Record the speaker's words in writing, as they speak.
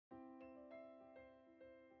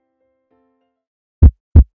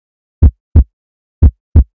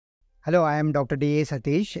Hello, I am Dr. A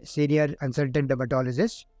Satish, Senior Consultant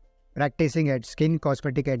Dermatologist, practicing at Skin,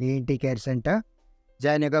 Cosmetic and ENT Care Center,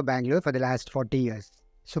 Jayanagar, Bangalore for the last 40 years.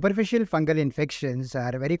 Superficial fungal infections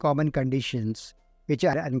are very common conditions which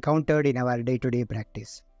are encountered in our day-to-day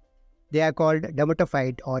practice. They are called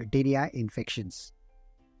dermatophyte or Tinea infections.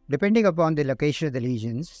 Depending upon the location of the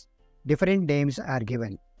lesions, different names are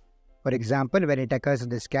given. For example, when it occurs on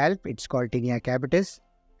the scalp, it's called Tinea capitis,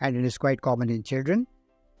 and it is quite common in children.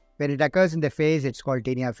 When it occurs in the face, it's called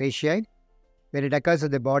Tinea facei. When it occurs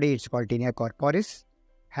on the body, it's called Tinea corporis.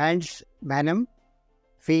 Hands, manum.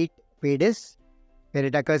 Feet, fedis. When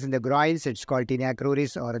it occurs in the groins, it's called Tinea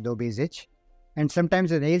cruris or Dhobi. And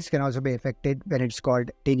sometimes the nails can also be affected when it's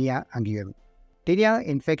called Tinea unuium. Tinea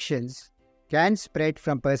infections can spread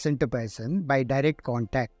from person to person by direct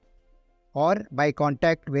contact or by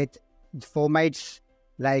contact with forides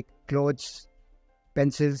like clothes,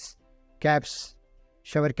 pencils, caps,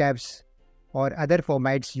 shower caps, or other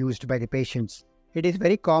forides used by the patients. It is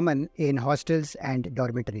very common in hostels and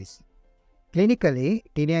dormitories. Clinically,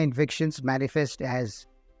 tinea infections manifest as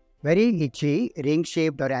very itchy,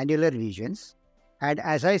 ring-shaped or annular lesions, and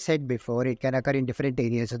as I said before, it can occur in different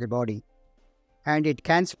areas of the body, and it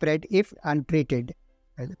can spread if untreated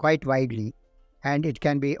quite widely, and it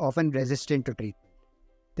can be often resistant to treatment.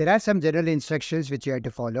 There are some general instructions which you have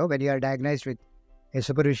to follow when you are diagnosed with a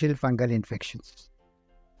superficial fungal infections.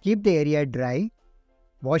 Keep the area dry.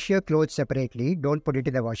 Wash your clothes separately. Don't put it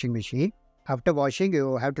in the washing machine. After washing,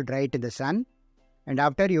 you have to dry it in the sun. And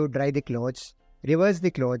after you dry the clothes, reverse the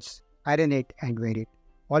clothes, iron it and wear it.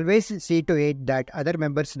 Always see to it that other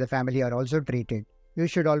members of the family are also treated. You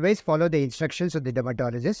should always follow the instructions of the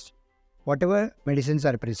dermatologist. Whatever medicines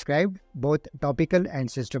are prescribed, both topical and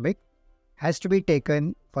systemic, has to be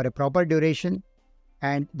taken for a proper duration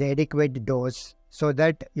and the adequate dose so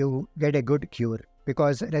that you get a good cure.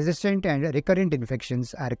 Because resistant and recurrent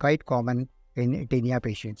infections are quite common in tinea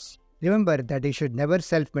patients. Remember that you should never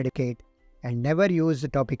self-medicate and never use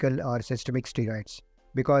topical or systemic steroids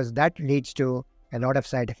because that leads to a lot of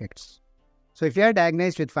side effects. So if you are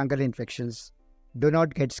diagnosed with fungal infections, do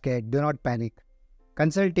not get scared, do not panic.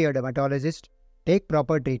 Consult your dermatologist, take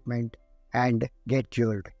proper treatment and get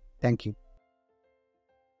cured. Thank you.